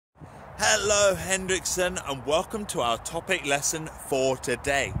Hello Hendrickson, and welcome to our topic lesson for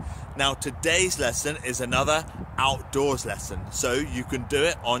today. Now today's lesson is another outdoors lesson, so you can do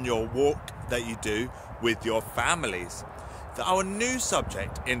it on your walk that you do with your families. Our new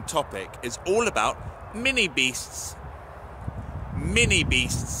subject in topic is all about mini beasts. Mini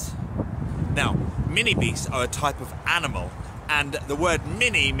beasts. Now, mini beasts are a type of animal, and the word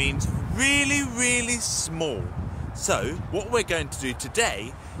mini means really small. So what we're going to do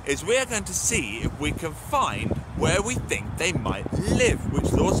today is we're going to see if we can find where we think they might live, which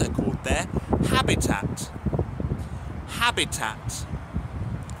is also called their habitat. Habitat.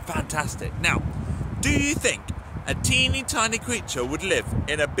 Fantastic. Now, do you think a teeny tiny creature would live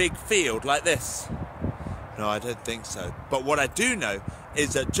in a big field like this? No, I don't think so. But what I do know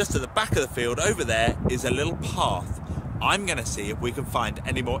is that just at the back of the field over there is a little path. I'm going to see if we can find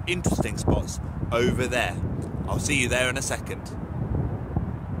any more interesting spots over there. I'll see you there in a second.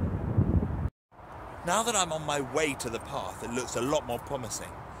 Now that I'm on my way to the path, it looks a lot more promising.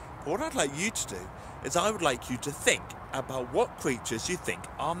 But what I'd like you to do is I would like you to think about what creatures you think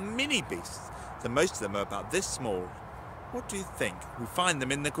are mini beasts. So most of them are about this small. What do you think? We find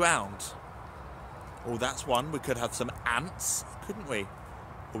them in the ground. Oh, that's one. We could have some ants, couldn't we?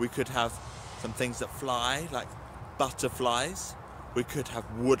 Or we could have some things that fly, like butterflies. We could have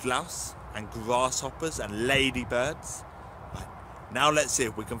woodlouse and grasshoppers and ladybirds. Right. Now let's see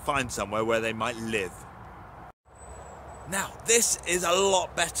if we can find somewhere where they might live. Now, this is a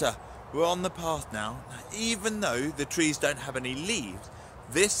lot better. We're on the path now. Even though the trees don't have any leaves,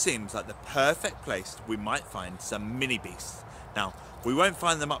 this seems like the perfect place we might find some mini beasts. Now, we won't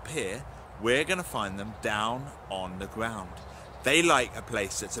find them up here. We're going to find them down on the ground. They like a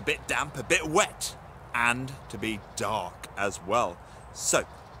place that's a bit damp, a bit wet, and to be dark as well. So,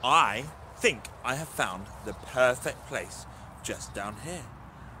 I think I have found the perfect place just down here.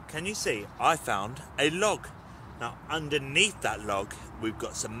 Can you see? I found a log. Now, underneath that log, we've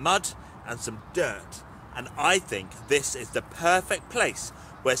got some mud and some dirt. And I think this is the perfect place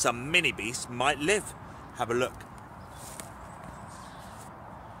where some mini beasts might live. Have a look.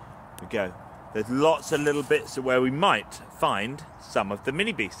 There we go. There's lots of little bits where we might find some of the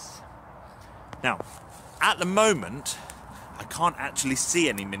mini beasts. Now, at the moment, I can't actually see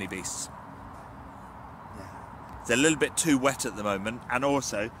any mini beasts. It's a little bit too wet at the moment, and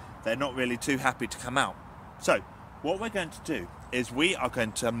also they're not really too happy to come out. So what we're going to do is we are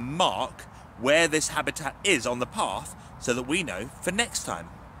going to mark where this habitat is on the path so that we know for next time.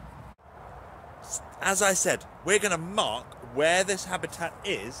 As I said, we're going to mark where this habitat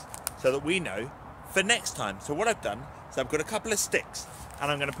is so that we know for next time. So what I've done is I've got a couple of sticks and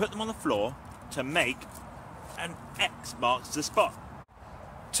I'm going to put them on the floor to make an X marks the spot.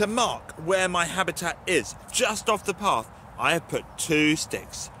 To mark where my habitat is just off the path, I have put 2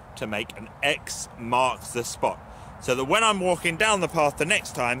 sticks to make an X marks the spot. So that when I'm walking down the path the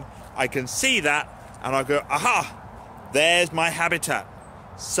next time, I can see that and I'll go, aha, there's my habitat.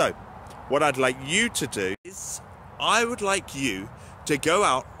 So what I'd like you to do is I would like you to go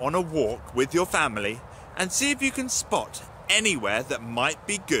out on a walk with your family and see if you can spot anywhere that might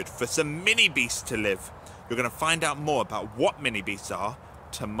be good for some mini beasts to live. You're going to find out more about what mini beasts are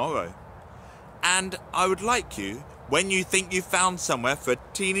tomorrow. And I would like you, when you think you've found somewhere for a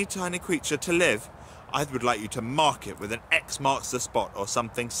teeny tiny creature to live, I would like you to mark it with an X marks the spot or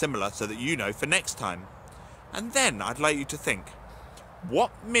something similar so that you know for next time. And then I'd like you to think,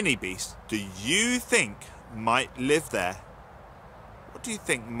 what mini beast do you think might live there? What do you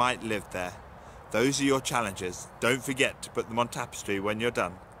think might live there? Those are your challenges. Don't forget to put them on tapestry when you're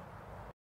done.